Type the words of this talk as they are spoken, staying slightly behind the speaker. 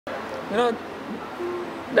You know,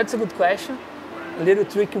 that's a good question, a little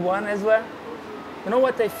tricky one as well. You know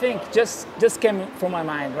what I think just came from my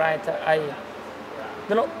mind, right?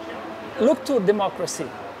 You know, look to democracy,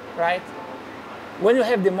 right? When you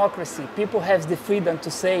have democracy, people have the freedom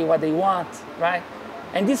to say what they want, right?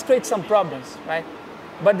 And this creates some problems, right?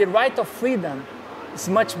 But the right of freedom is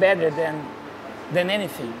much better than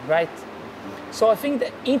anything, right? So I think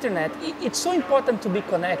the internet, it's so important to be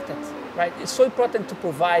connected, right? It's so important to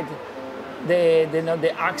provide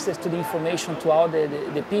the access to the information to all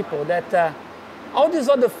the people that all these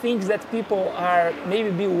other things that people are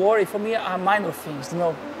maybe be worried for me are minor things, you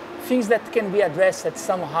know, things that can be addressed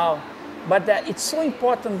somehow. But it's so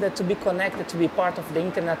important that to be connected, to be part of the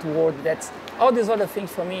internet world. That's all these other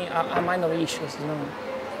things for me are minor issues, you know.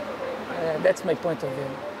 That's my point of view.